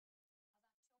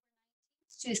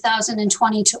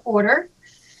2020 to order.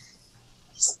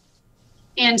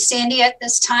 And Sandy, at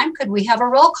this time, could we have a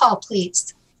roll call,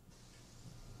 please?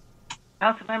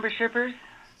 Councilmember Shippers?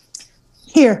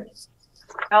 Here.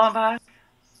 Ellenboss?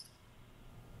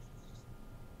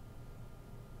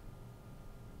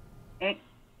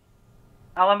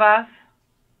 Ellenboss?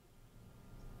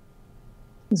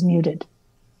 He's muted.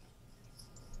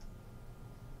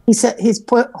 He said he's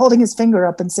holding his finger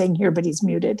up and saying here, but he's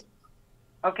muted.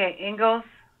 Okay, Ingalls?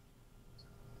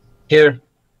 Here.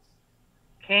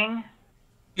 King?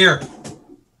 Here.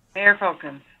 Mayor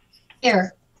Folkens?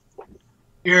 Here.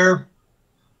 Here.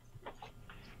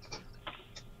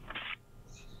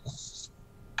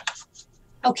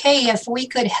 Okay, if we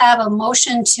could have a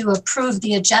motion to approve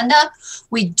the agenda.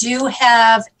 We do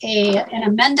have an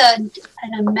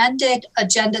amended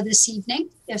agenda this evening,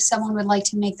 if someone would like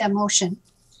to make that motion.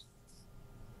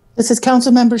 This is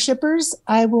Councilmember Shippers.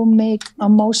 I will make a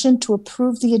motion to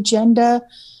approve the agenda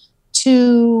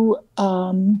to,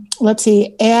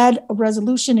 add a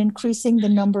resolution increasing the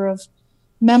number of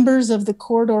members of the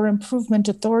Corridor Improvement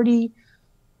Authority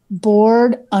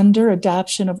Board under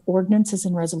adoption of ordinances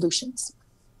and resolutions.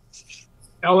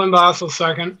 Ellenboss will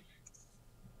second.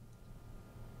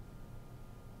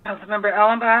 Councilmember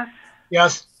Ellenboss?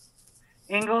 Yes.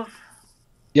 Ingalls?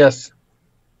 Yes.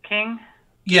 King?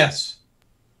 Yes.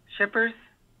 Shippers?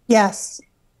 Yes.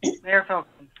 Mayor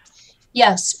Folkens?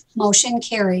 Yes, motion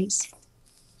carries.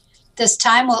 This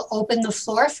time we'll open the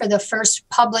floor for the first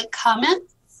public comment.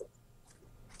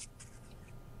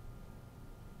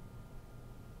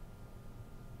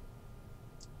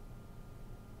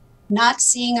 Not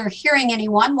seeing or hearing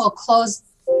anyone, we'll close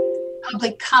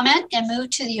public comment and move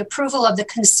to the approval of the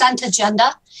consent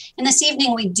agenda. And this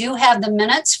evening, we do have the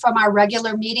minutes from our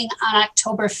regular meeting on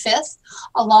October 5th,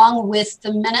 along with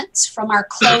the minutes from our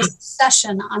closed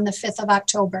session on the 5th of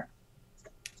October.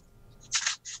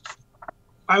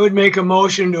 I would make a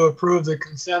motion to approve the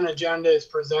consent agenda as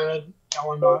presented.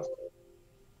 Ellenboss.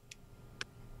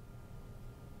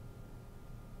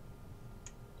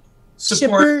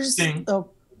 Shippers. Oh,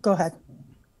 go ahead.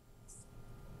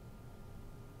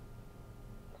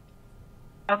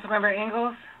 Councilmember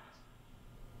Ingalls?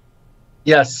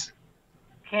 Yes.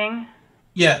 King?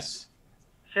 Yes.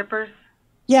 Shippers?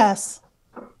 Yes.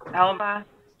 Ellenboss?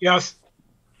 Yes.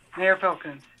 Mayor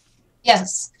Folkens?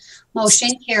 Yes, motion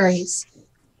carries.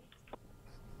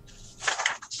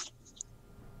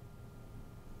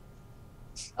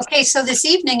 Okay, so this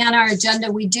evening on our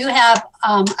agenda, we do have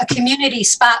a community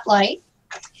spotlight.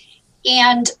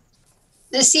 And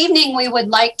this evening, we would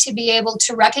like to be able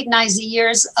to recognize the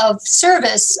years of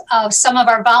service of some of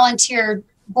our volunteer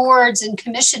boards and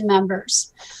commission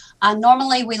members.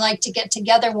 Normally, we like to get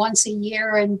together once a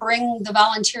year and bring the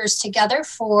volunteers together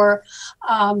for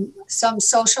some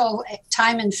social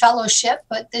time and fellowship,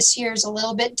 but this year is a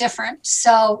little bit different.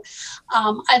 So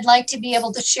I'd like to be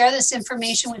able to share this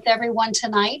information with everyone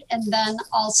tonight, and then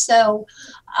also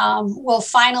we'll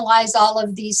finalize all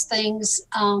of these things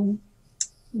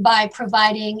by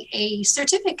providing a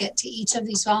certificate to each of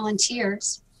these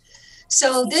volunteers.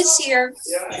 So this year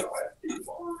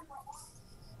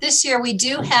we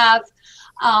do have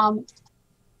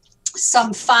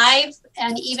some 5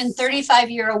 and even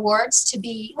 35-year awards to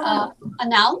be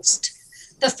announced.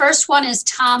 The first one is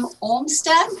Tom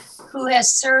Olmsted, who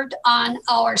has served on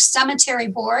our cemetery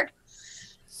board,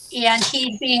 and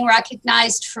he's being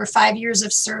recognized for 5 years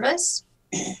of service.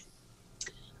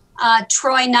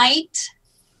 Troy Knight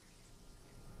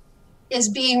is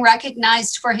being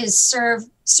recognized for his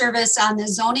service on the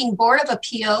Zoning Board of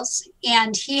Appeals,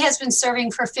 and he has been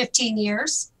serving for 15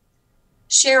 years.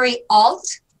 Sherry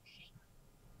Alt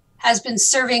has been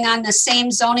serving on the same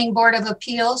Zoning Board of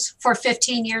Appeals for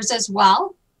 15 years as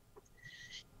well.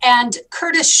 And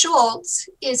Curtis Schultz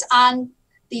is on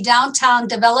the Downtown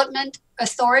Development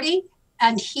Authority,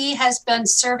 and he has been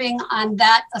serving on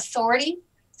that authority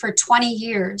for 20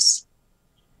 years.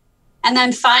 And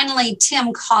then finally,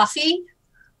 Tim Coffey,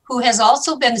 who has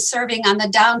also been serving on the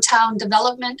Downtown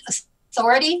Development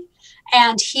Authority,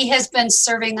 and he has been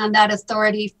serving on that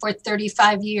authority for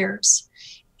 35 years.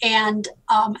 And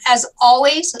as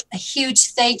always, a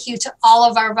huge thank you to all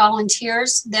of our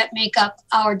volunteers that make up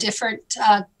our different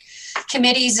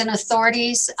committees and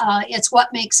authorities. It's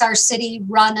what makes our city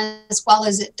run as well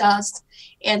as it does.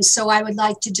 And so I would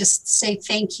like to just say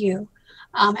thank you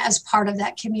as part of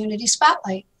that community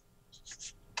spotlight.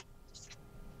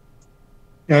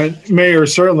 Mayor,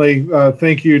 certainly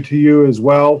thank you to you as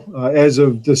well. As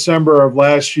of December of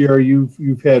last year,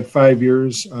 you've had 5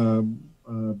 years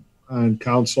on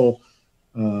council.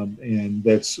 And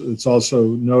it's also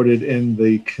noted in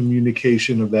the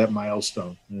communication of that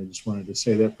milestone. And I just wanted to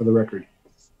say that for the record.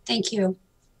 Thank you.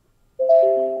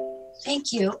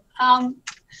 Thank you.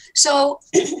 So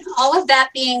all of that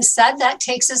being said, that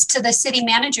takes us to the city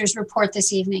manager's report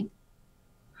this evening.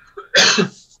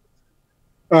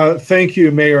 Thank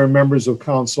you, Mayor and members of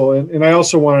council. And I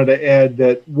also wanted to add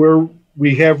that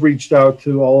we have reached out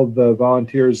to all of the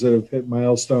volunteers that have hit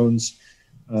milestones,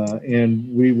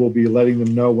 and we will be letting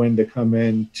them know when to come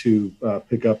in to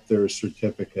pick up their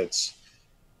certificates.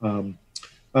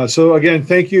 So again,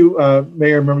 thank you,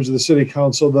 Mayor and members of the City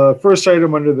Council. The first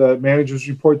item under the manager's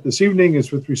report this evening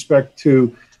is with respect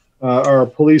to our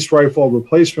police rifle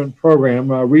replacement program.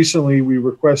 Recently, we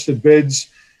requested bids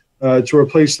to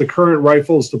replace the current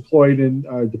rifles deployed in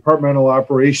departmental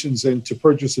operations and to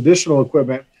purchase additional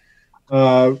equipment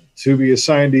to be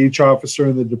assigned to each officer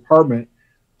in the department.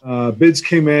 Bids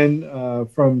came in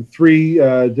from three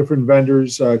different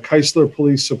vendors, Chrysler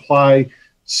Police Supply,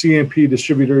 CMP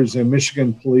Distributors, and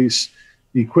Michigan Police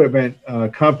Equipment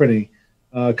Company.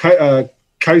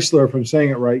 Chrysler, if I'm saying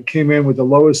it right, came in with the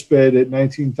lowest bid at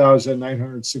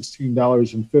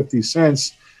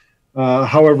 $19,916.50.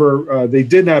 However, they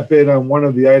did not bid on one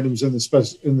of the items in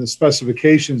the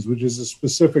specifications, which is a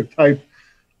specific type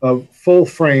of full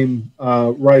frame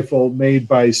rifle made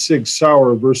by Sig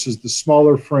Sauer versus the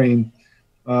smaller frame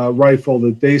rifle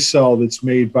that they sell that's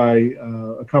made by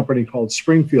a company called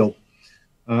Springfield.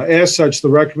 As such, the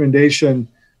recommendation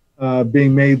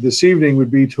being made this evening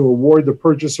would be to award the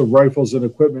purchase of rifles and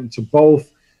equipment to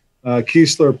both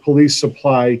Chrysler Police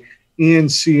Supply and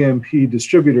CMP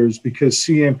Distributors, because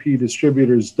CMP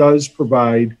Distributors does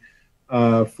provide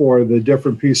for the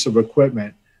different piece of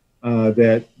equipment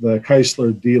that the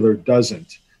Chrysler dealer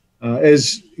doesn't.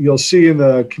 As you'll see in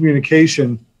the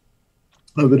communication,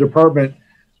 the department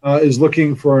is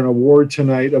looking for an award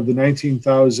tonight of the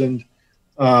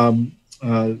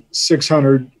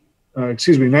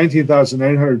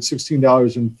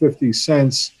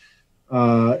 $19,916.50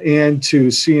 and to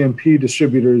CMP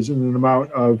Distributors in an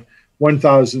amount of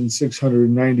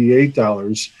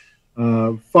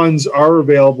 $1,698. Funds are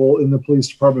available in the police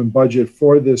department budget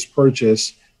for this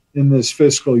purchase in this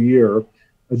fiscal year.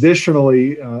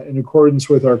 Additionally, in accordance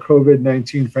with our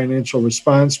COVID-19 financial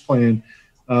response plan,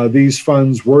 these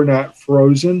funds were not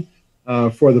frozen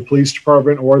for the police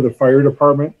department or the fire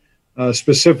department.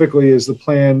 Specifically, as the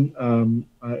plan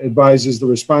advises, the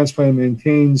response plan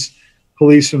maintains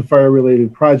police and fire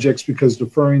related projects because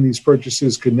deferring these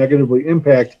purchases could negatively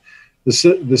impact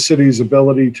the city's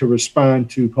ability to respond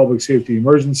to public safety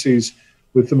emergencies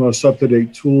with the most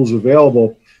up-to-date tools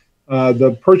available.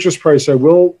 The purchase price, I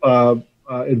will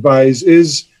advise,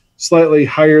 is slightly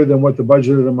higher than what the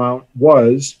budgeted amount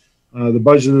was. The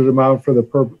budgeted amount for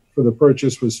the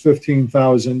purchase was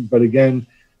 $15,000, but again,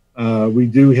 we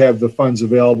do have the funds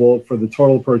available for the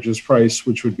total purchase price,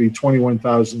 which would be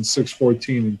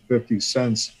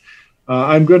 $21,614.50.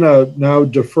 I'm going to now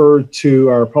defer to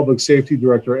our Public Safety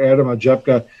Director, Adam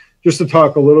Ajepka, just to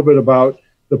talk a little bit about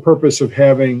the purpose of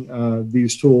having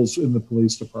these tools in the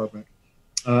police department.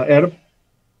 Adam?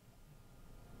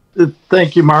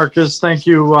 Thank you, Marcus. Thank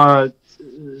you,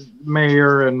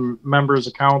 Mayor and members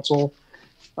of council.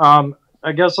 I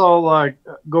guess I'll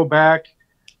go back.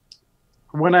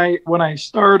 When I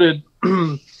started,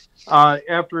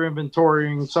 after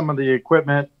inventorying some of the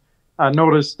equipment, I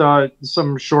noticed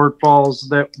some shortfalls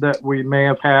that we may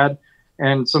have had,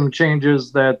 and some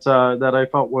changes that I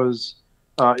felt was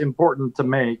important to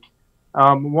make.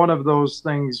 One of those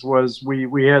things was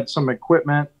we had some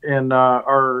equipment in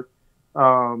our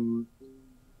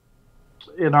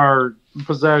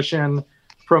possession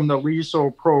from the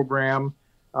LISO program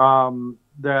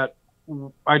that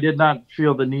I did not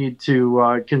feel the need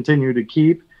to continue to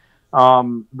keep.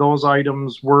 Those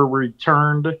items were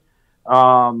returned.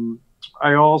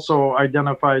 I also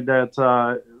identified that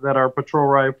our patrol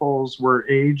rifles were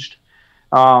aged,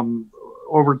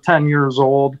 over 10 years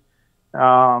old.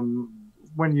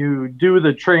 When you do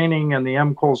the training and the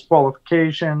MCOS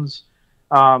qualifications,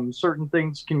 certain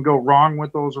things can go wrong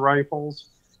with those rifles.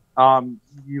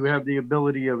 You have the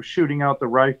ability of shooting out the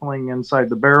rifling inside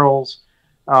the barrels.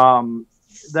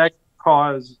 That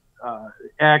caused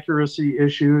accuracy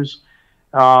issues.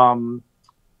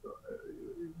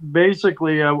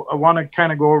 Basically, I want to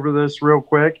kind of go over this real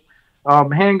quick.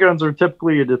 Handguns are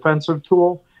typically a defensive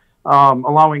tool,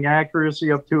 allowing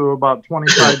accuracy up to about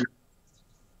 25.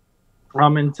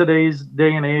 In today's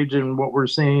day and age, and what we're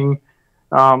seeing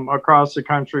across the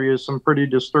country is some pretty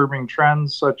disturbing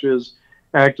trends, such as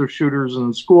active shooters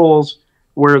in schools,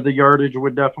 where the yardage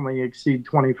would definitely exceed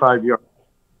 25 yards.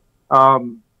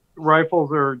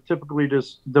 rifles are typically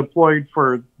just deployed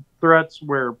for threats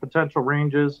where potential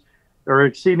ranges are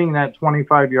exceeding that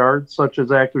 25 yards, such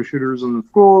as active shooters in the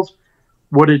schools,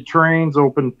 wooded terrains,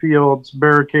 open fields,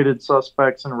 barricaded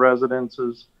suspects in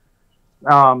residences.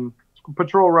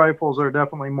 Patrol rifles are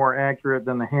definitely more accurate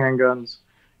than the handguns,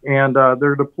 and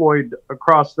they're deployed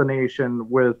across the nation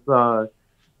with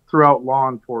throughout law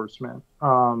enforcement.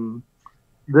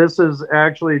 This is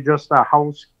actually just a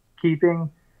housekeeping.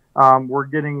 We're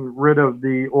getting rid of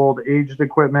the old aged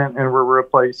equipment and we're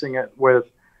replacing it with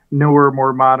newer,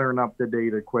 more modern,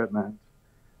 up-to-date equipment.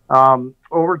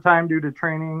 Over time, due to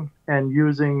training and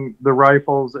using the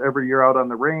rifles every year out on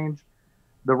the range,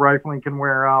 the rifling can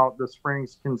wear out, the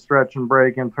springs can stretch and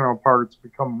break, internal parts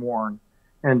become worn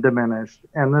and diminished.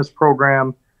 And this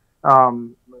program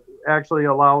actually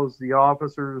allows the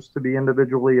officers to be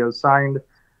individually assigned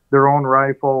their own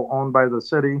rifle owned by the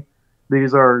city.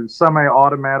 These are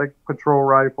semi-automatic patrol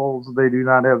rifles. They do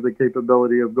not have the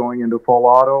capability of going into full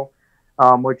auto,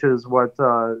 which is what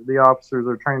the officers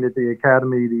are trained at the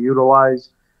academy to utilize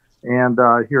and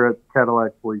here at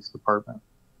Cadillac Police Department.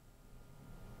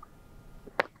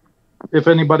 If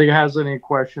anybody has any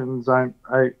questions,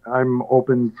 I'm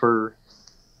open for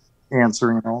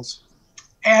answering those.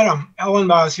 Adam, Ellen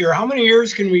Boss here. How many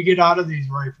years can we get out of these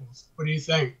rifles? What do you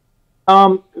think?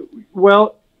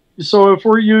 Well, so if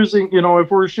we're using,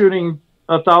 if we're shooting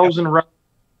 1,000 rounds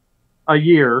a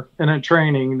year in a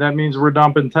training, that means we're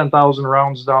dumping 10,000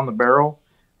 rounds down the barrel.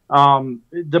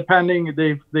 Depending,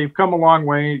 they've come a long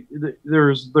way.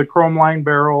 There's the chrome line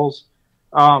barrels.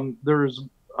 There's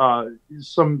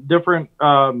some different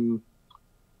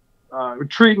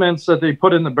treatments that they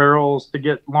put in the barrels to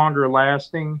get longer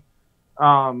lasting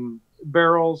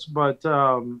barrels, but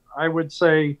I would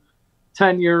say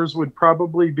 10 years would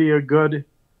probably be a good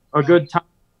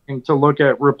time to look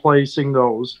at replacing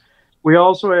those. We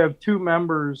also have two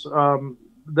members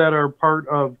that are part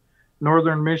of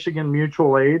Northern Michigan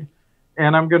Mutual Aid,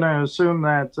 and I'm going to assume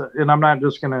that, and I'm not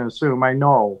just going to assume, I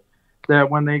know that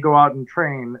when they go out and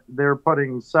train, they're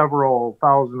putting several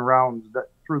thousand rounds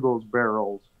through those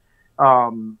barrels.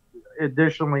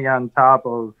 Additionally, on top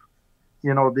of,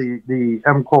 the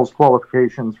MCOL's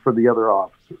qualifications for the other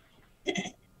officers.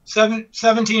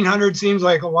 1,700 seems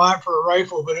like a lot for a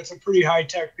rifle, but it's a pretty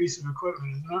high-tech piece of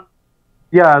equipment, isn't it?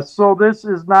 Yeah, so this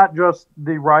is not just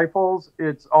the rifles,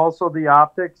 it's also the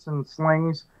optics and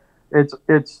slings. It's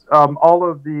all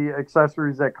of the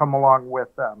accessories that come along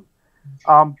with them.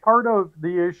 Part of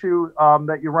the issue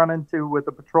that you run into with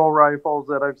the patrol rifles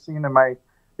that I've seen in my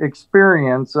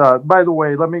experience, by the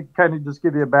way, let me kind of just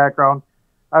give you a background.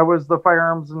 I was the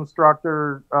firearms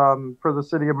instructor for the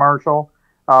city of Marshall.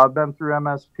 Been through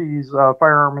MSP's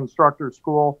firearm instructor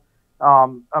school.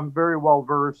 I'm very well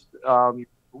versed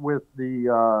with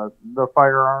the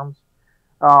firearms.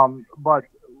 But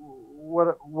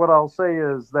what I'll say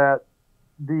is that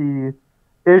the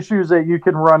issues that you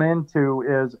can run into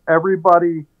is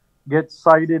everybody gets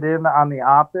sighted in on the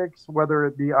optics, whether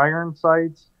it be iron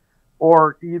sights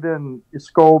or even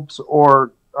scopes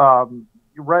or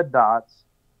red dots,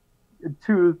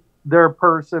 to their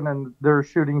person and their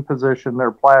shooting position, their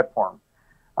platform.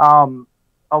 A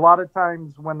lot of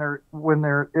times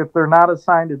if they're not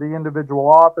assigned to the individual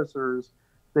officers,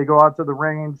 they go out to the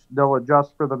range, they'll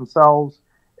adjust for themselves,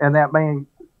 and that may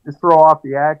throw off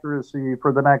the accuracy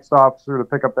for the next officer to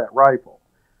pick up that rifle.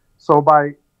 So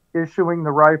by issuing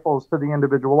the rifles to the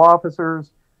individual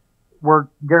officers, we're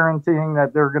guaranteeing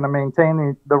that they're going to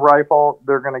maintain the rifle,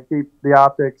 they're going to keep the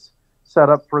optics set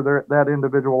up for that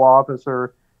individual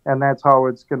officer, and that's how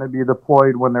it's going to be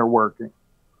deployed when they're working.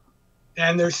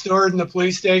 And they're stored in the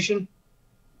police station?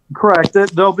 Correct.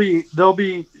 They'll be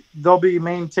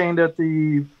maintained at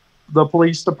the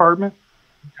police department.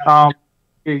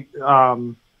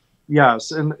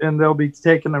 Yes, and they'll be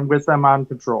taking them with them on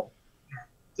patrol.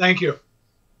 Thank you.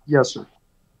 Yes, sir.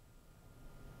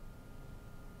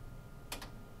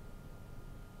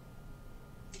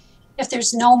 If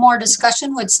there's no more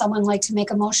discussion, would someone like to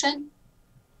make a motion?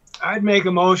 I'd make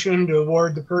a motion to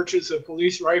award the purchase of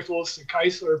police rifles to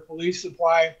Keisler Police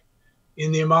Supply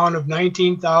in the amount of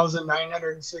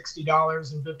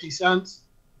 $19,960.50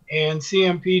 and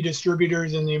CMP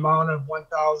Distributors in the amount of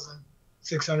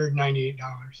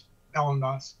 $1,698. Ellen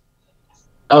Boss.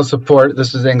 I'll support.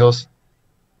 This is Ingalls.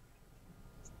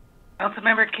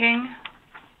 Councilmember King,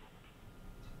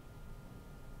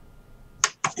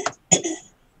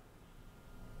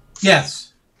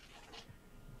 Yes.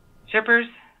 Shippers,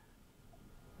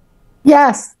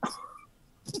 Yes.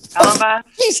 Allenboss,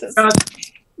 Jesus.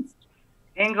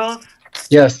 Ingalls,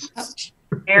 Yes.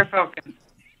 Mayor Folkins.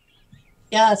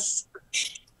 Yes.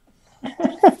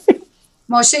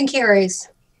 Motion carries.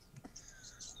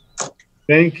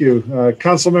 Thank you.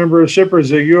 Councilmember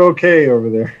Shippers, are you okay over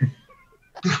there?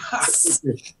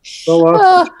 So,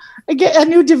 I get a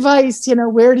new device,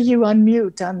 where do you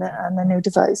unmute on the new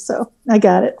device? So I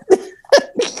got it.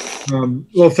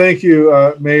 well, thank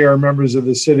you, Mayor, members of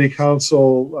the City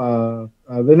Council.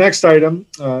 The next item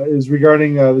is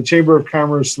regarding the Chamber of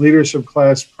Commerce Leadership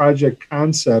Class Project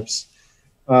Concepts.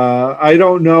 I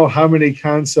don't know how many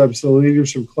concepts the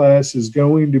leadership class is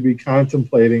going to be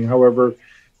contemplating. However,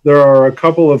 there are a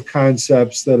couple of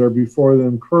concepts that are before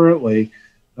them currently.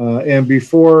 And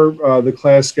before the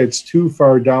class gets too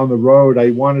far down the road,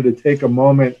 I wanted to take a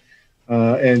moment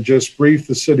and just brief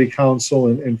the City Council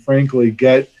and frankly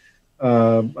get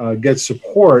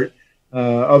support.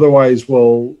 Otherwise,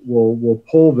 we'll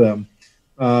pull them.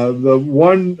 The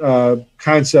one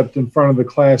concept in front of the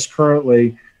class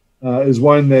currently is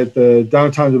one that the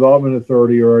Downtown Development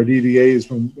Authority, or our DDA,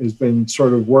 has been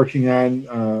sort of working on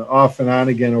off and on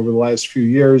again over the last few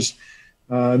years.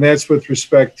 And that's with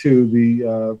respect to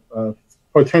the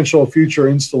potential future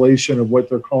installation of what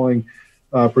they're calling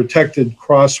protected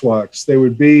crosswalks. They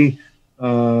would be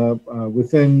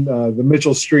within the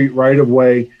Mitchell Street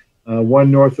right-of-way,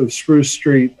 one north of Spruce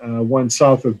Street, one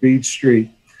south of Beach Street.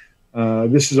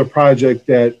 This is a project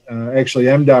that actually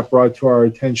MDOT brought to our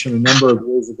attention a number of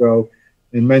years ago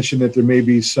and mentioned that there may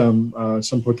be some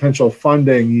potential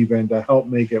funding even to help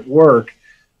make it work.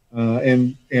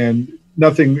 And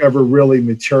nothing ever really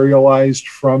materialized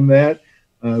from that.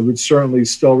 It would certainly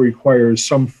still require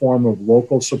some form of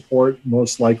local support,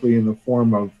 most likely in the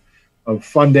form of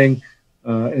funding.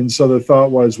 And so the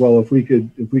thought was, well, if we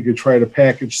could try to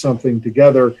package something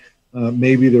together,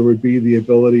 maybe there would be the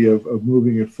ability of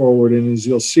moving it forward. And as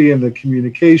you'll see in the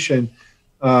communication,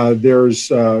 there's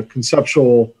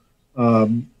conceptual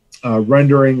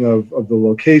rendering of the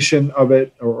location of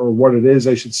it, or what it is,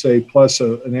 I should say, plus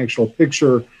an actual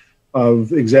picture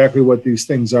of exactly what these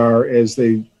things are as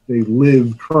they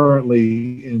live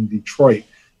currently in Detroit,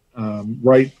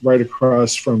 right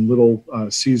across from Little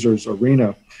Caesars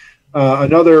Arena.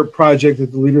 Another project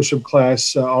that the leadership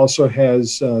class also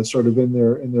has sort of in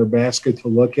their basket to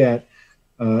look at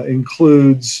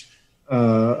includes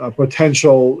a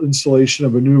potential installation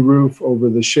of a new roof over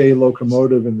the Shea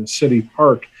locomotive in the city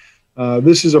park.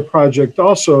 This is a project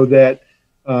also that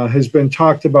has been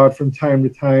talked about from time to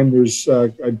time. There's,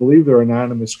 I believe they're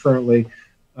anonymous currently,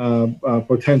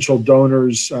 potential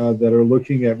donors that are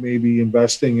looking at maybe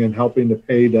investing and helping to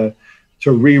pay to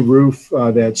re-roof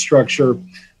that structure.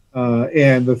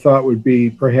 And the thought would be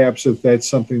perhaps if that's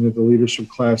something that the leadership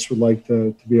class would like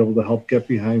to be able to help get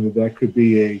behind, that could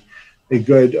be a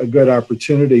good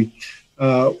opportunity.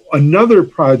 Another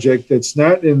project that's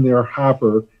not in their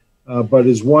hopper, but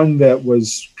is one that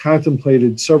was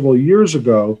contemplated several years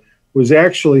ago, was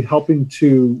actually helping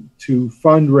to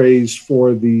fundraise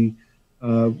for the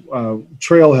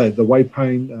trailhead, the White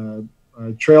Pine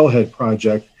Trailhead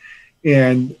project.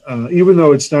 And even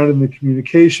though it's not in the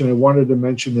communication, I wanted to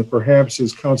mention that perhaps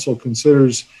as council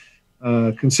considers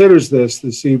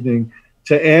this evening,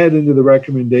 to add into the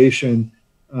recommendation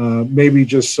maybe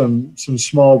just some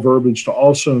small verbiage to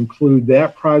also include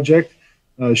that project.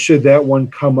 Should that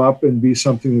one come up and be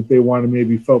something that they want to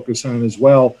maybe focus on as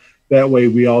well, that way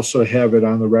we also have it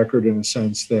on the record in a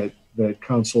sense that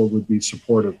council would be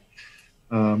supportive.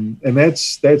 And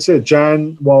that's it.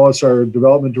 John Wallace, our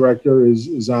development director,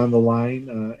 is on the line,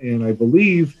 and I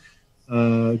believe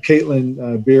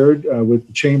Caitlin Beard with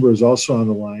the chamber is also on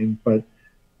the line, but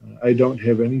I don't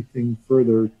have anything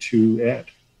further to add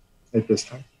at this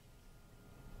time.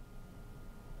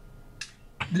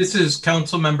 This is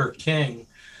Councilmember King.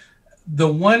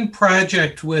 The one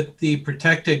project with the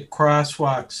protected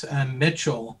crosswalks on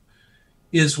Mitchell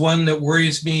is one that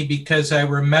worries me because I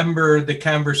remember the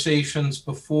conversations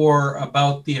before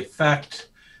about the effect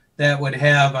that would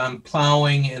have on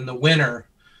plowing in the winter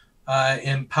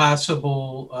and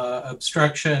possible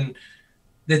obstruction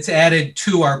that's added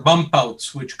to our bump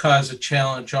outs, which cause a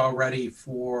challenge already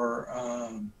for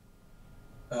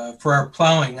our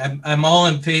plowing. I'm all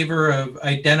in favor of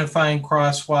identifying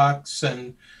crosswalks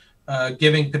and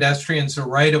giving pedestrians a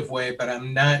right of way, but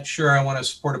I'm not sure I want to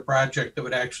support a project that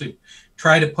would actually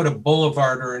try to put a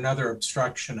boulevard or another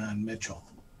obstruction on Mitchell.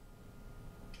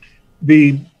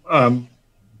 And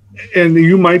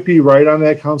you might be right on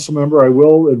that, council member. I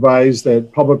will advise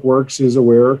that Public Works is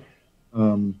aware,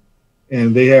 and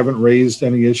they haven't raised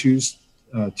any issues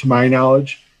to my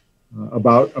knowledge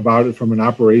about it from an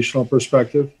operational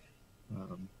perspective.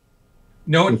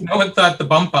 No one thought the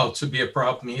bump outs would be a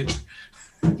problem either.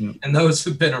 Yeah. And those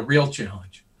have been a real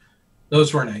challenge.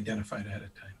 Those weren't identified ahead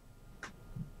of time.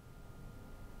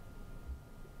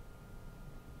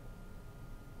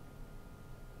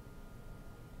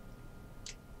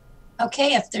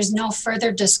 Okay, if there's no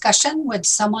further discussion, would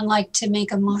someone like to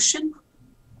make a motion?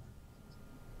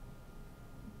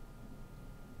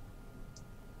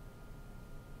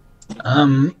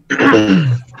 I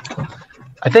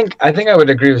think I would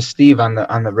agree with Steve on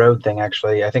the road thing.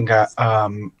 Actually, I think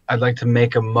I'd like to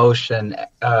make a motion,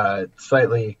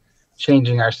 slightly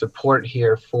changing our support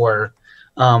here for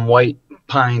White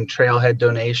Pine Trailhead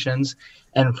donations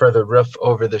and for the roof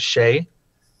over the Shea.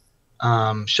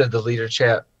 Should the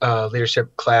leadership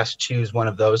class choose one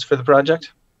of those for the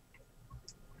project?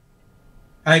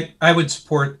 I would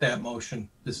support that motion.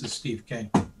 This is Steve King.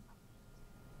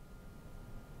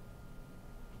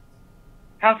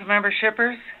 Councilmember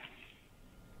Shippers,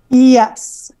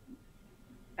 Yes.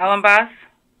 Ellenboss,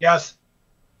 Yes.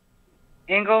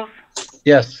 Ingalls,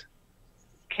 Yes.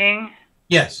 King,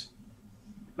 Yes.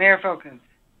 Mayor Folkins.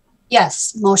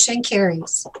 Yes, motion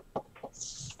carries.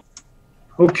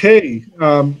 Okay,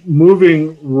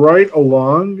 moving right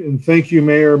along, and thank you,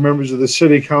 Mayor, members of the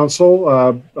City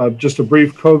Council. Just a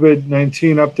brief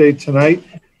COVID-19 update tonight.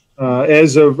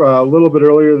 As of a little bit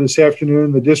earlier this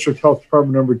afternoon, the District Health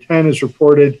Department number 10 has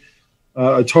reported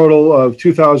a total of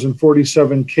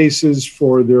 2,047 cases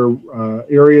for their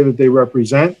area that they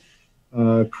represent.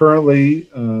 Currently,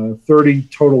 30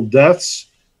 total deaths.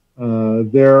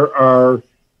 There are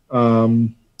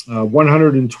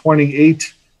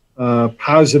 128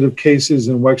 positive cases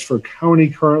in Wexford County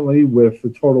currently, with a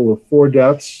total of 4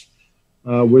 deaths.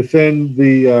 Within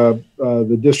the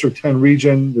District 10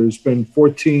 region, there's been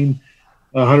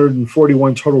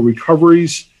 1,441 total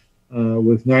recoveries,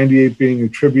 with 98 being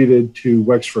attributed to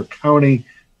Wexford County.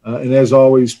 And as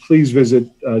always, please visit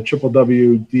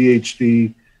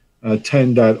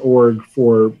www.dhd10.org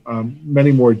for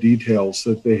many more details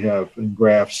that they have in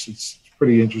graphs. It's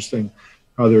pretty interesting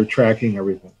how they're tracking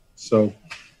everything. So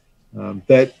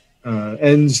that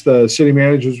ends the city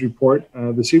manager's report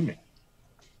this evening.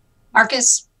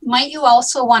 Marcus, might you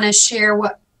also want to share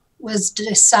what was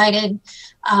decided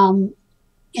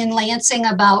in Lansing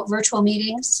about virtual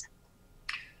meetings?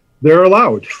 They're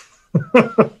allowed.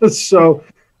 So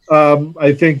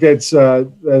I think that's a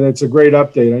great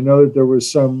update. I know that there was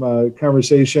some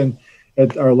conversation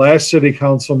at our last city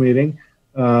council meeting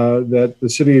that the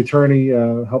city attorney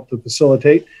helped to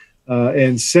facilitate.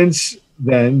 And since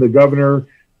then, the governor,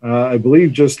 I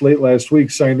believe just late last week,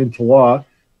 signed into law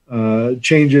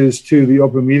changes to the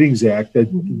Open Meetings Act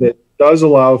that does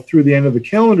allow, through the end of the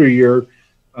calendar year,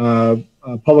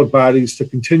 public bodies to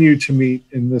continue to meet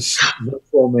in this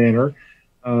virtual manner,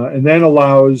 and then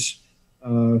allows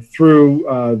through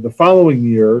the following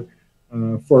year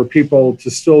for people to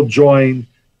still join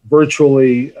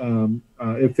virtually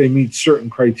if they meet certain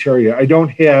criteria. I don't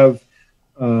have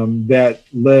that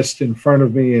list in front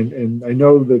of me, and I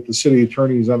know that the city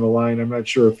attorney is on the line. I'm not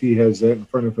sure if he has that in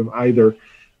front of him either.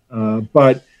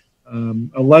 But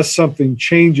unless something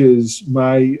changes,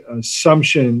 my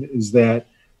assumption is that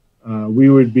we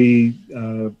would be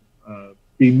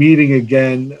meeting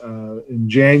again in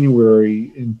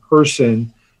January in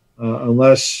person,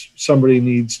 unless somebody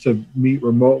needs to meet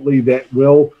remotely. That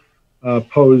will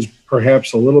pose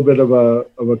perhaps a little bit of a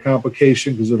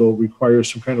complication, because it'll require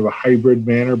some kind of a hybrid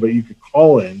manner, but you could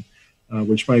call in,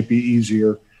 which might be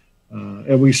easier.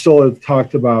 And we still have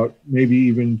talked about maybe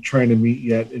even trying to meet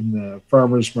yet in the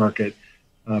farmers market,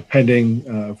 pending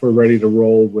if we're ready to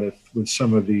roll with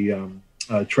some of the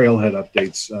trailhead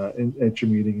updates at your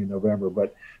meeting in November.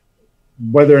 But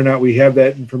whether or not we have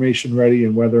that information ready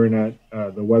and whether or not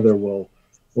the weather will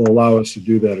allow us to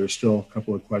do that are still a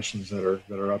couple of questions that are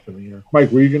up in the air.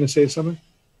 Mike, were you going to say something?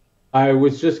 I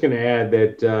was just going to add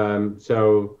that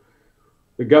so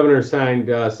the governor signed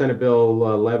Senate Bill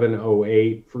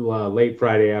 1108 for late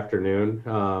Friday afternoon.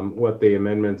 What the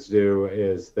amendments do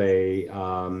is they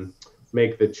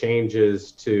make the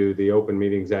changes to the Open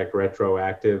Meetings Act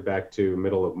retroactive back to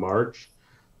middle of March.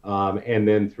 And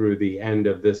then through the end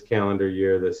of this calendar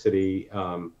year, the city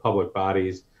public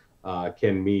bodies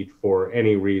can meet for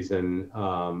any reason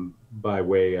by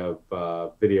way of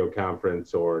video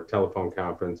conference or telephone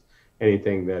conference,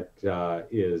 anything that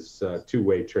is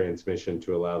two-way transmission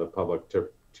to allow the public to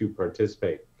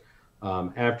participate.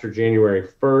 After January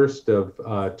 1st of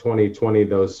 2020,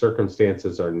 those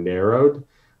circumstances are narrowed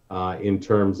in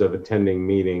terms of attending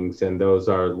meetings, and those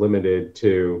are limited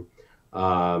to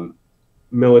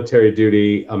military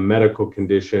duty, a medical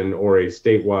condition, or a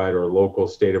statewide or local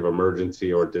state of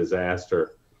emergency or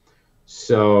disaster.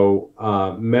 So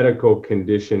medical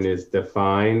condition is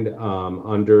defined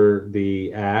under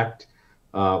the act.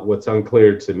 What's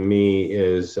unclear to me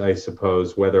is, I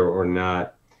suppose, whether or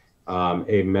not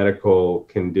a medical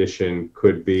condition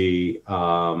could be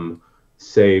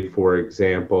say, for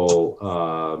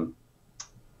example,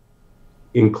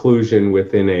 inclusion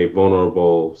within a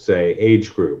vulnerable, say,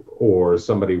 age group, or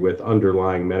somebody with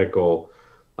underlying medical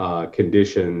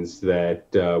conditions that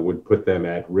would put them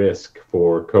at risk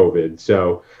for COVID.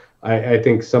 So I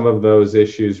think some of those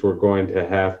issues we're going to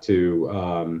have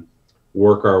to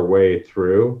work our way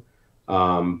through.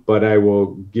 But I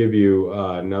will give you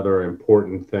another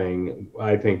important thing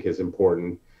I think is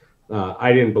important.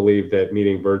 I didn't believe that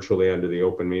meeting virtually under the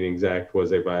Open Meetings Act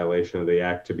was a violation of the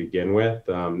act to begin with.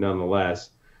 Nonetheless,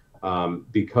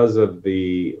 because of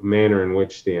the manner in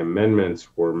which the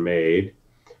amendments were made,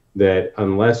 that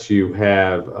unless you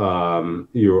have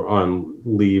you're on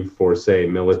leave for, say,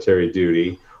 military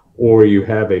duty, or you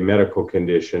have a medical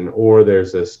condition, or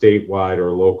there's a statewide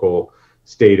or local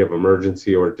state of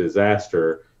emergency or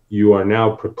disaster, you are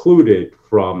now precluded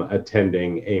from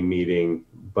attending a meeting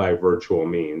by virtual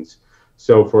means.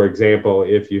 So, for example,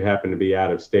 if you happen to be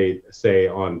out of state, say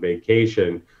on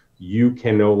vacation, you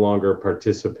can no longer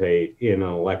participate in an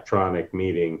electronic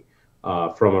meeting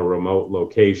from a remote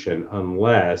location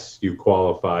unless you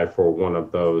qualify for one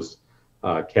of those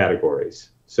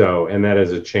categories. So, and that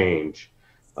is a change,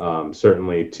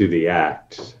 certainly, to the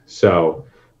act. So,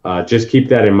 just keep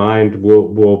that in mind.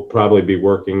 We'll probably be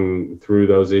working through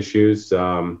those issues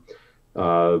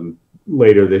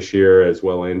later this year as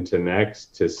well into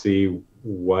next to see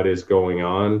what is going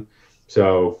on.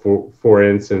 So, for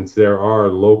instance, there are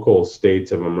local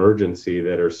states of emergency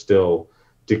that are still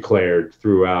declared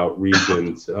throughout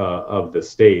regions of the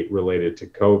state related to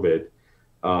COVID.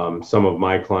 Some of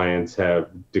my clients have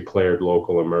declared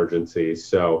local emergencies.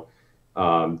 So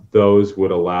those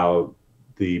would allow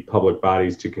the public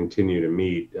bodies to continue to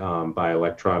meet by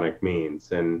electronic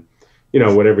means. And, you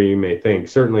know, whatever you may think,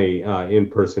 certainly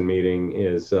in-person meeting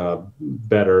is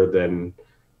better than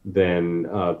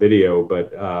video,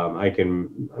 but I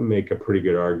can make a pretty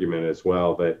good argument as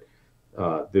well that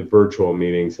the virtual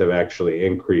meetings have actually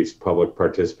increased public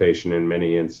participation in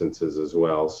many instances as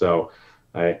well. So,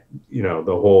 you know,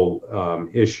 the whole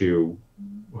issue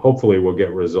hopefully will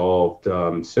get resolved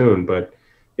soon, but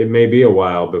it may be a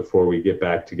while before we get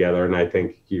back together. And I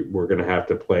think we're going to have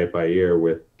to play it by ear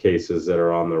with cases that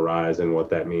are on the rise and what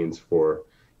that means for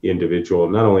individual,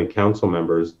 not only council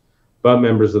members, but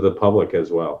members of the public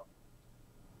as well.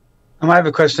 I have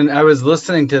a question. I was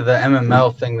listening to the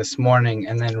MML thing this morning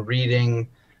and then reading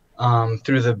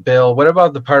through the bill. What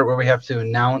about the part where we have to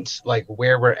announce like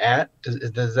where we're at?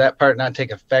 Does that part not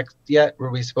take effect yet?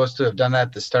 Were we supposed to have done that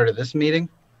at the start of this meeting?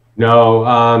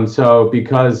 No. So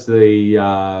because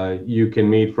you can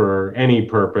meet for any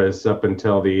purpose up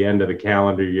until the end of the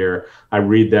calendar year, I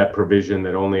read that provision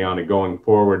that only on a going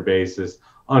forward basis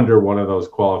under one of those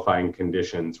qualifying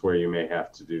conditions where you may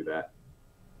have to do that.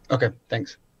 Okay,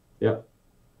 thanks. Yep.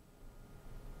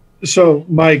 So,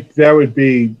 Mike, that would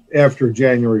be after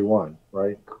January 1,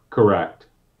 right? Correct.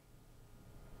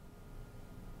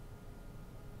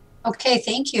 Okay,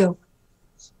 thank you.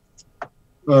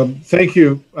 Thank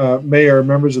you, Mayor,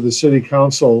 members of the City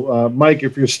Council. Mike,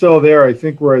 if you're still there, I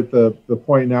think we're at the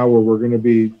point now where we're going to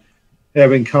be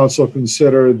having Council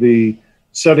consider the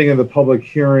setting of the public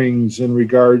hearings in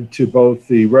regard to both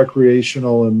the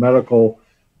recreational and medical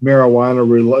marijuana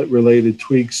related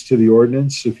tweaks to the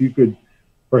ordinance. If you could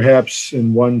perhaps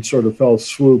in one sort of fell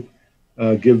swoop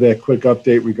give that quick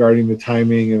update regarding the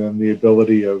timing and then the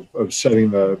ability of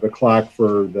setting the clock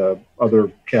for the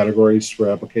other categories for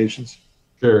applications.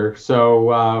 Sure.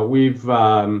 So we've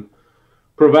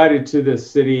provided to the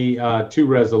city two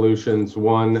resolutions,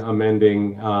 one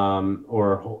amending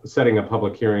or setting a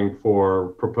public hearing for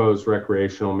proposed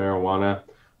recreational marijuana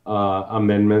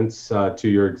amendments to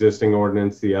your existing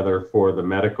ordinance, the other for the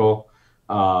medical.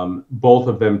 Both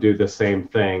of them do the same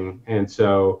thing. And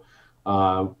so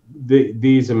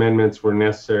these amendments were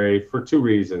necessary for two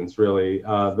reasons, really.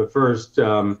 The first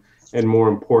and more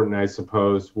important, I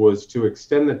suppose, was to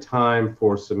extend the time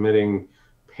for submitting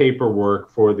paperwork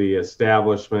for the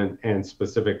establishment and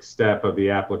specific step of the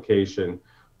application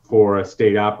for a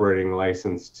state operating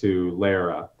license to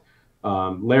LARA.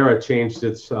 LARA changed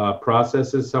its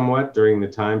processes somewhat during the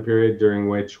time period during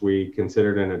which we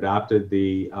considered and adopted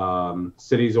the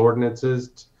city's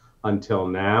ordinances until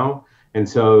now. And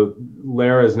so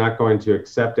LARA is not going to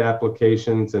accept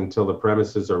applications until the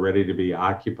premises are ready to be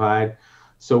occupied.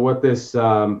 So what this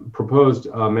proposed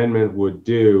amendment would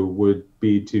do would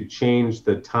be to change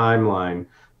the timeline.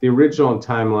 The original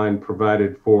timeline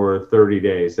provided for 30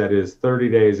 days. That is 30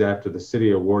 days after the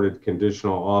city awarded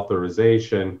conditional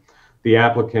authorization, the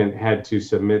applicant had to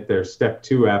submit their step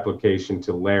 2 application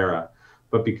to LARA.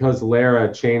 But because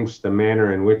LARA changed the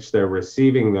manner in which they're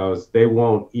receiving those, they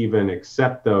won't even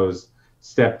accept those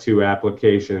step 2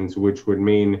 applications, which would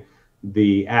mean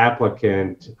the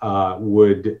applicant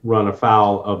would run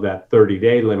afoul of that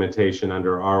 30-day limitation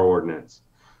under our ordinance.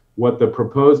 What the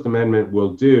proposed amendment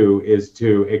will do is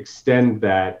to extend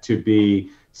that to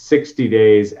be 60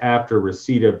 days after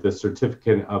receipt of the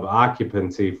certificate of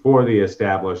occupancy for the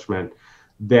establishment.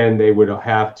 Then they would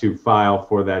have to file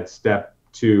for that step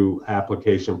 2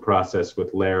 application process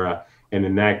with LARA. And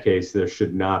in that case, there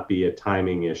should not be a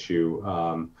timing issue,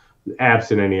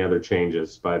 absent any other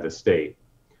changes by the state.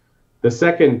 The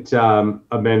second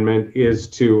amendment is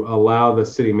to allow the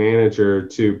city manager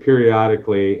to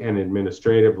periodically and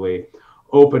administratively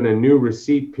open a new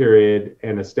receipt period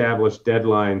and establish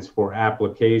deadlines for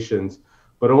applications,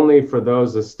 but only for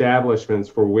those establishments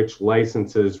for which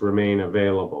licenses remain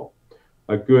available.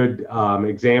 A good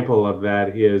example of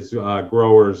that is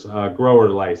grower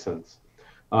license.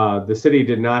 The city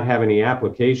did not have any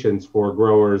applications for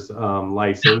growers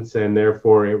license, and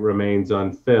therefore it remains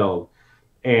unfilled.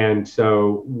 And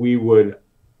so we would,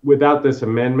 without this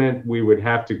amendment, we would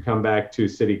have to come back to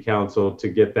city council to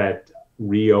get that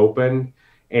reopened.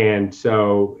 And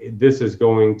so this is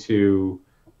going to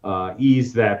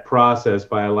ease that process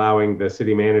by allowing the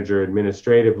city manager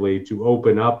administratively to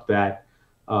open up that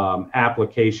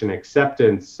application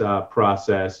acceptance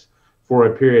process for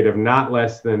a period of not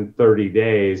less than 30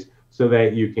 days so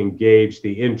that you can gauge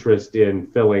the interest in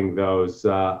filling those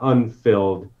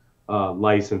unfilled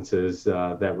licenses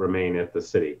that remain at the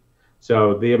city.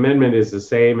 So the amendment is the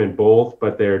same in both,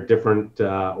 but they're different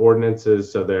ordinances,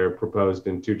 so they're proposed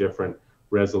in 2 different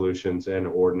resolutions and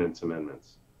ordinance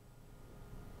amendments.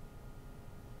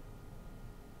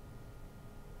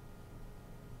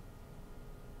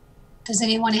 Does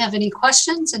anyone have any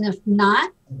questions? And if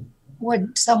not,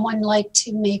 would someone like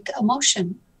to make a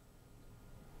motion?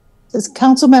 As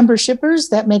council member Shippers,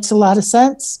 that makes a lot of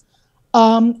sense.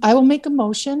 I will make a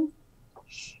motion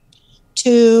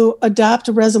to adopt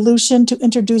a resolution to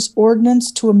introduce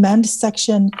ordinance to amend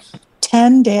section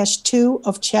 10-2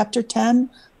 of chapter 10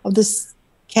 of the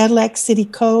Cadillac City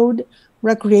Code,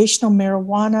 recreational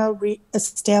marijuana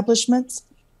establishments,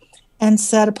 and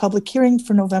set a public hearing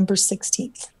for November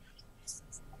 16th.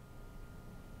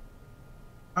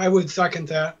 I would second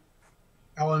that.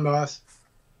 Ellenboss.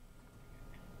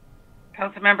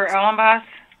 Councilmember Ellenboss,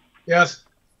 Yes.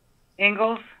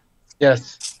 Ingalls,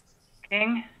 Yes.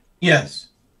 King, Yes.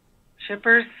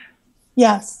 Shippers,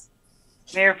 Yes.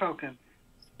 Mayor Folkins.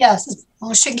 Yes,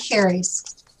 motion carries.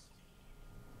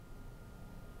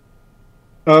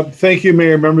 Thank you,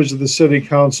 Mayor, members of the City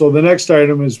Council. The next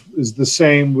item is the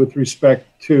same with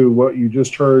respect to what you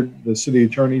just heard the City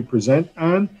Attorney present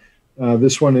on.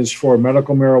 This one is for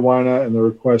medical marijuana, and the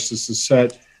request is to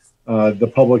set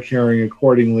the public hearing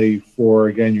accordingly for,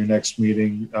 again, your next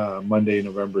meeting, Monday,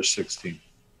 November 16th.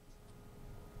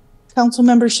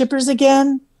 Councilmember Shippers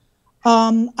again.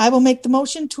 I will make the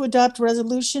motion to adopt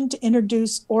resolution to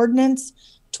introduce ordinance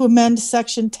to amend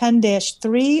section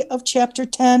 10-3 of chapter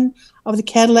 10 of the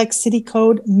Cadillac City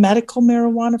Code, medical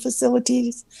marijuana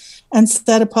facilities, and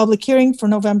set a public hearing for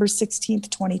November 16th,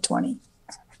 2020.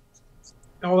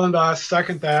 Ellenboss,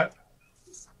 second that.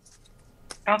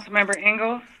 Councilmember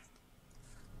Ingalls,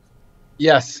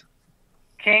 Yes.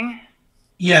 King,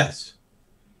 Yes.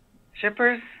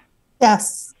 Shippers,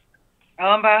 Yes.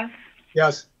 Ellenboss,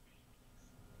 Yes.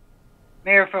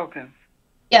 Mayor Folkins.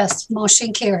 Yes,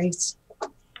 motion carries.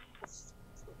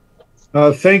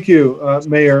 Thank you,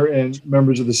 Mayor and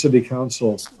members of the City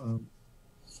Council.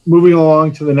 Moving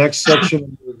along to the next section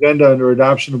of the agenda under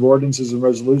adoption of ordinances and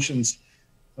resolutions,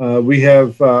 we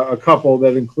have a couple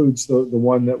that includes the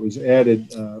one that was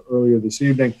added earlier this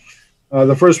evening.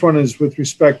 The first one is with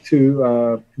respect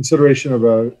to consideration of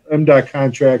a MDOT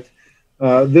contract.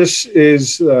 This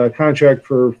is a contract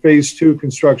for Phase 2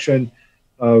 construction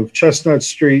of Chestnut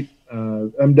Street.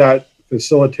 MDOT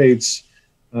facilitates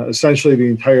essentially the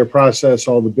entire process,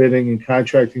 all the bidding and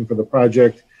contracting for the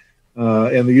project,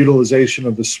 and the utilization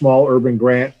of the small urban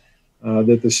grant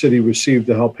that the city received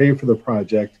to help pay for the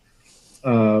project.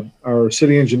 Our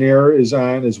city engineer is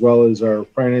on, as well as our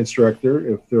finance director,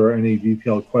 if there are any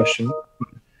detailed questions.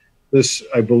 This,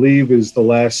 I believe, is the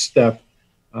last step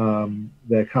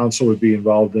that council would be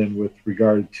involved in with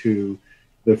regard to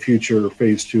the future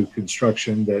Phase 2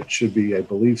 construction that should be, I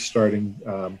believe, starting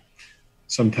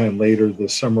sometime later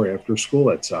this summer after school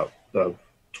lets out of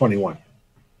 21.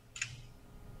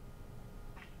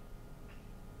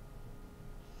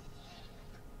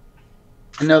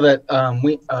 I know that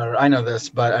I know this,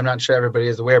 but I'm not sure everybody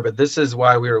is aware, but this is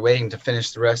why we were waiting to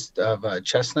finish the rest of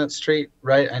Chestnut Street,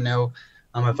 right? I know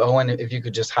If Owen, if you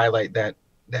could just highlight that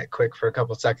quick for a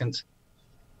couple seconds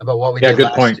about what we Yeah, did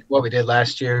good point. what we did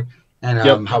last year, and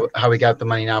Yep. how we got the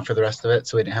money now for the rest of it,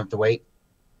 so we didn't have to wait.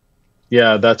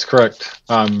 Yeah, that's correct.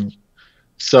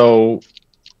 So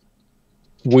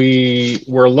we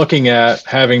were looking at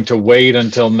having to wait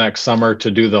until next summer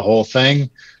to do the whole thing,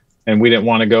 and we didn't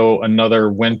want to go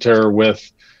another winter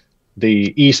with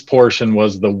the east portion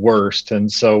was the worst,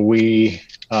 and so we,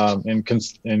 in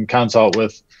consult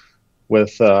with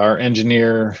our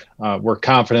engineer, we're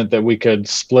confident that we could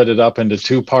split it up into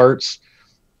two parts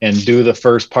and do the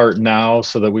first part now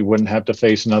so that we wouldn't have to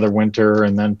face another winter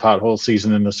and then pothole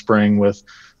season in the spring with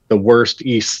the worst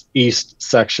east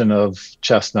section of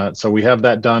Chestnut. So we have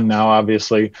that done now,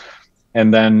 obviously.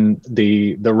 And then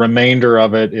the remainder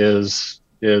of it is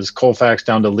Colfax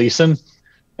down to Leeson.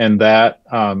 And that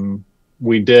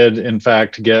we did, in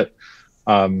fact, get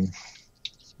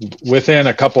within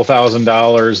a couple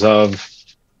 $1,000s of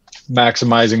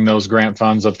maximizing those grant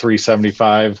funds of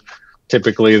 375.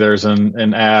 Typically there's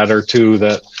an ad or two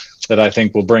that I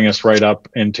think will bring us right up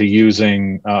into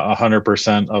using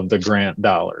 100% of the grant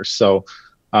dollars. So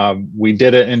we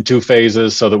did it in two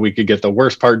phases so that we could get the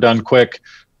worst part done quick.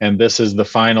 And this is the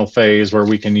final phase where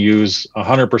we can use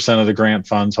 100% of the grant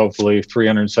funds, hopefully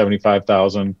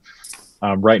 375,000.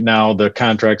 Right now the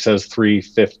contract says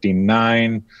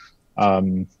 359.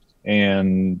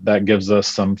 And that gives us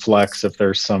some flex if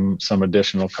there's some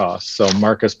additional costs. So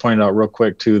Marcus pointed out real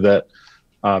quick too that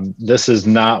this is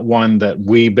not one that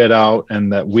we bid out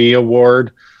and that we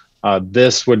award.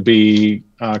 This would be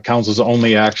council's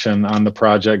only action on the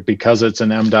project because it's an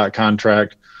MDOT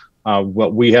contract.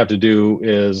 What we have to do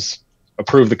is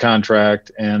approve the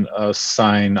contract and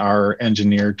assign our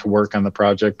engineer to work on the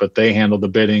project, but they handle the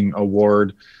bidding,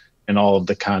 award, and all of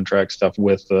the contract stuff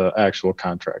with the actual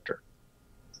contractor.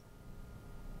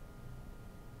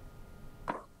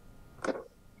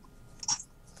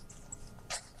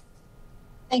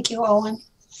 Thank you, Owen.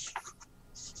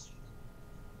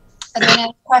 Are there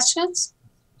any questions?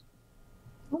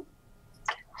 All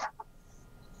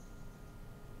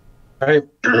right,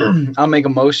 I'll make a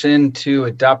motion to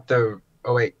adopt the,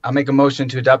 I'll make a motion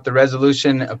to adopt the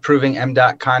resolution approving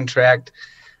MDOT contract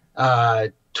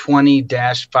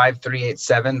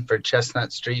 20-5387 for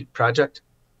Chestnut Street project.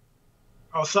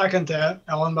 I'll second that.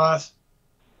 Ellen Boss.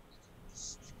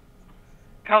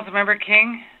 Councilmember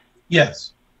King,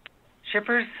 Yes.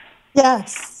 Shippers,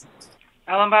 Yes.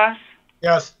 Ellenboss,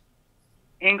 Yes.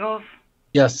 Ingalls,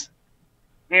 Yes.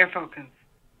 Mayor Folkins.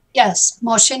 Yes,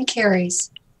 motion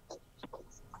carries.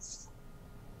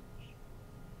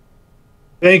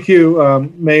 Thank you,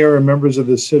 Mayor and members of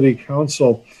the City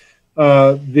Council.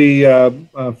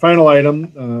 The final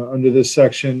item under this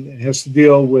section has to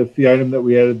deal with the item that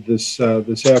we added this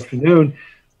afternoon,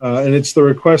 and it's the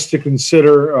request to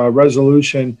consider a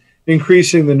resolution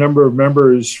increasing the number of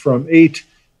members from 8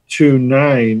 to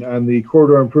 9 on the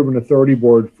Corridor Improvement Authority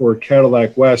Board for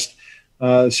Cadillac West.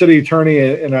 City Attorney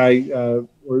and I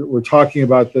were talking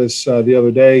about this the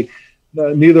other day.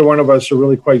 Neither one of us are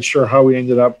really quite sure how we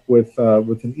ended up with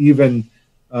an even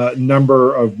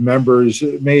number of members.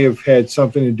 It may have had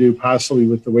something to do possibly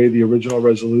with the way the original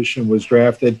resolution was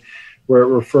drafted, where it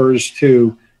refers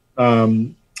to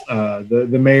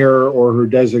the mayor or her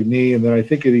designee, and then I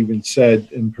think it even said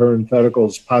in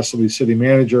parentheticals possibly city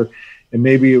manager, and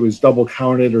maybe it was double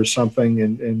counted or something,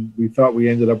 and we thought we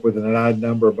ended up with an odd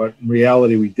number, but in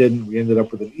reality we didn't. We ended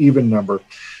up with an even number.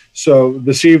 So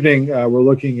this evening we're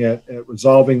looking at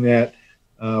resolving that.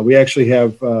 We actually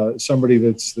have somebody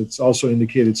that's also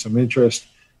indicated some interest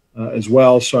as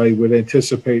well, so I would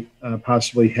anticipate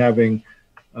possibly having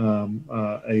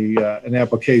an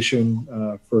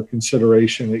application for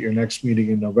consideration at your next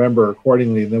meeting in November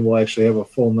accordingly, and then we'll actually have a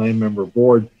full 9-member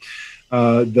board.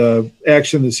 The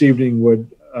action this evening would,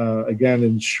 again,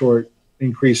 in short,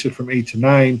 increase it from 8 to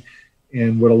 9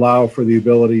 and would allow for the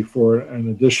ability for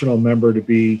an additional member to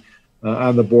be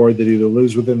on the board that either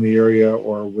lives within the area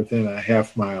or within a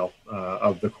half mile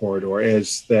of the corridor,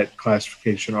 as that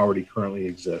classification already currently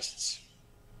exists.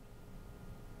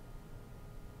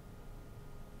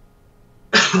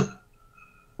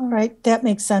 All right, that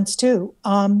makes sense too.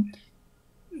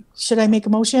 Should I make a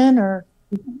motion or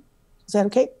is that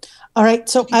okay? All right,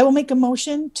 so I will make a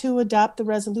motion to adopt the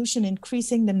resolution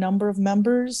increasing the number of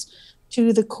members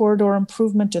to the Corridor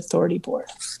Improvement Authority Board.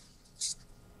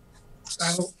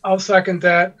 I'll second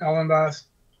that. Ellen Boss.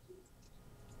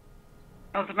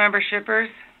 Councilmember Shippers,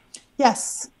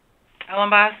 Yes.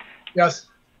 Ellenboss, Yes.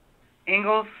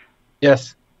 Ingalls,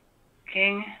 Yes.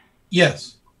 King,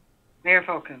 Yes. Mayor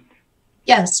Folkins.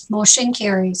 Yes, motion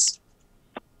carries.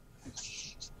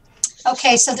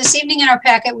 Okay, so this evening in our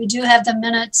packet, we do have the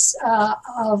minutes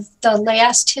of the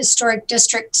last Historic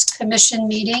Districts Commission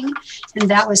meeting, and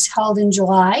that was held in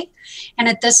July. And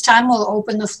at this time, we'll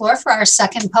open the floor for our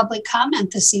second public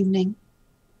comment this evening.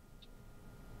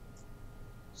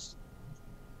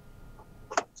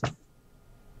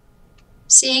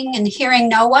 Seeing and hearing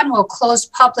no one, we'll close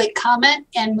public comment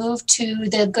and move to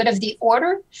the good of the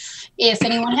order. If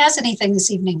anyone has anything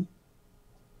this evening.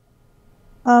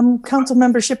 Council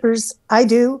member Shippers, I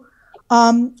do.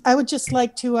 I would just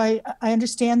like to, I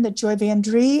understand that Joy Van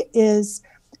Dree is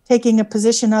taking a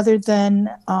position other than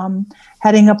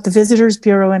heading up the Visitors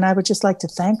Bureau, and I would just like to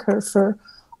thank her for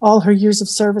all her years of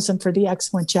service and for the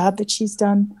excellent job that she's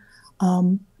done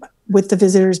with the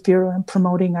Visitors Bureau and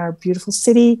promoting our beautiful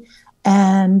city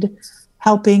and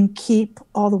helping keep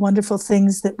all the wonderful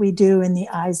things that we do in the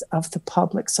eyes of the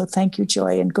public. So thank you,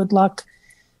 Joy, and good luck.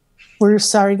 We're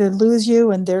sorry to lose you,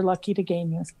 and they're lucky to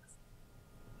gain you.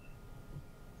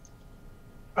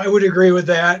 I would agree with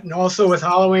that. And also with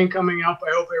Halloween coming up,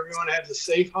 I hope everyone has a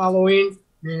safe Halloween,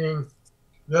 meaning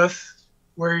this,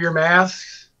 wear your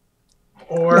masks,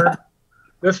 or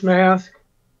this mask.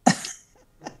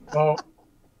 Well,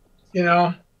 you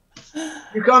know,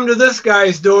 you come to this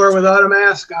guy's door without a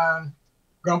mask on,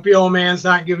 grumpy old man's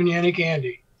not giving you any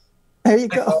candy. There you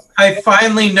go. I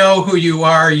finally know who you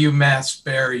are, you masked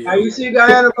bear. Now you see a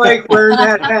guy on a bike wearing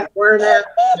that hat, wearing that.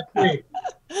 That's me.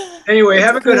 Anyway,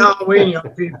 have a good Halloween, young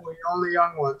people. You're only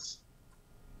young ones.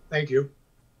 Thank you.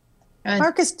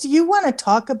 Marcus, do you want to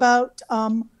talk about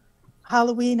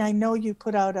Halloween? I know you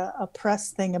put out a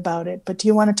press thing about it, but do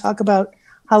you want to talk about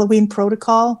Halloween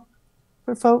protocol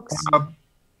for folks?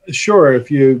 Sure.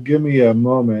 If you give me a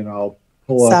moment, I'll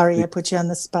pull up. Sorry, I put you on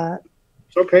the spot.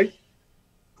 It's okay.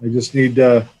 I just need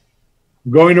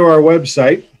going to our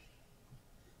website.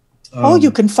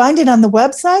 You can find it on the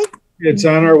website? It's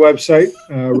on our website,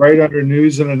 right under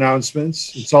news and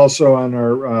announcements. It's also on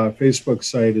our Facebook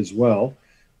site as well.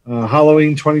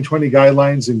 Halloween 2020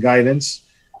 guidelines and guidance.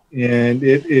 And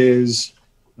it is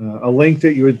a link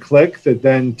that you would click that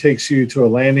then takes you to a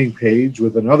landing page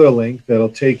with another link that'll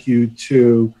take you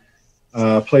to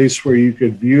a place where you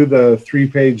could view the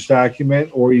 3-page document,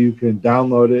 or you can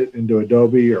download it into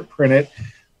Adobe or print it.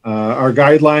 Our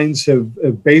guidelines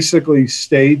have basically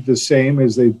stayed the same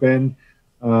as they've been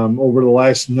over the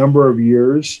last number of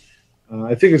years.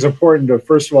 I think it's important to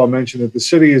first of all mention that the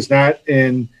city is not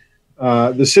in.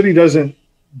 The city doesn't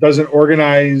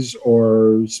organize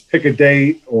or pick a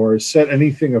date or set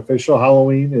anything official.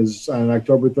 Halloween is on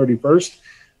October 31st.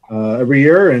 Every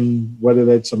year, and whether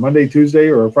that's a Monday, Tuesday,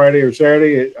 or a Friday or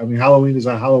Saturday, I mean, Halloween is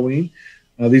on Halloween.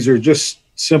 These are just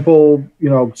simple,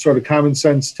 sort of common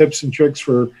sense tips and tricks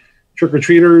for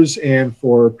trick-or-treaters and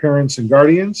for parents and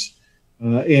guardians.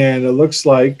 And it looks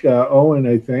like Owen,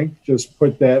 I think, just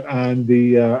put that on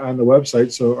the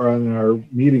website, or on our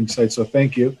meeting site. So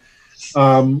thank you.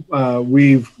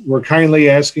 We're kindly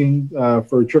asking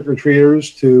for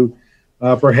trick-or-treaters to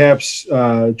perhaps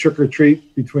trick or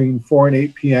treat between 4 and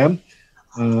 8 p.m.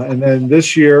 And then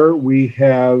this year we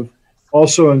have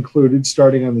also included,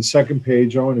 starting on the second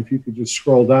page, Owen, if you could just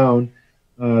scroll down,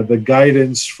 the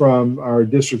guidance from our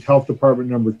district health department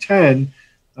number 10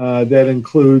 that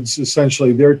includes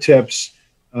essentially their tips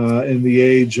in the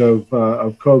age of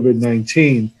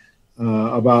COVID-19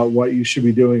 about what you should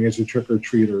be doing as a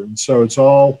trick-or-treater. And so it's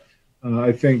all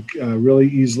I think really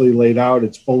easily laid out.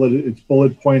 It's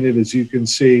bullet pointed, as you can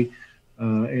see,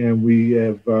 and we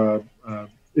have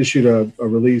issued a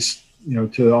release,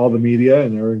 to all the media,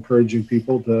 and are encouraging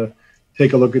people to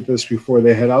take a look at this before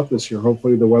they head out this year.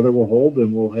 Hopefully, the weather will hold,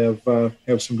 and we'll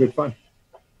have some good fun.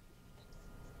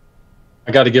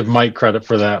 I got to give Mike credit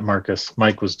for that, Marcus.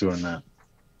 Mike was doing that.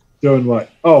 Doing what?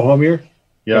 Oh, home year?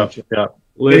 Yeah, gotcha. Yeah.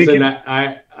 Listen,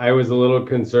 I was a little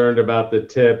concerned about the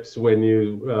tips when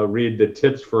you read the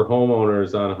tips for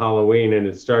homeowners on Halloween, and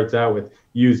it starts out with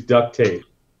use duct tape.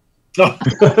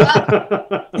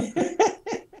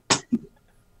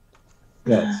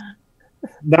 Yes.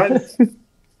 Not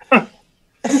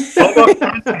all about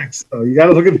context, though. You got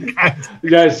to look at the context.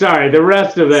 Yeah, sorry. The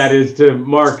rest of that is to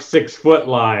mark 6-foot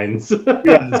lines.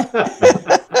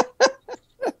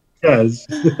 Yes.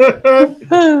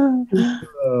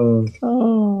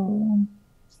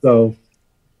 So.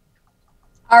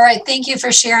 All right. Thank you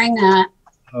for sharing that.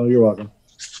 Oh, you're welcome.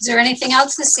 Is there anything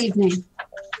else this evening?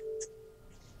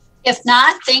 If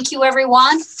not, thank you,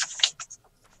 everyone.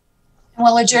 And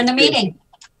we'll adjourn the meeting.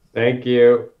 Thank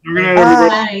you. Good night,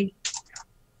 everybody. Bye.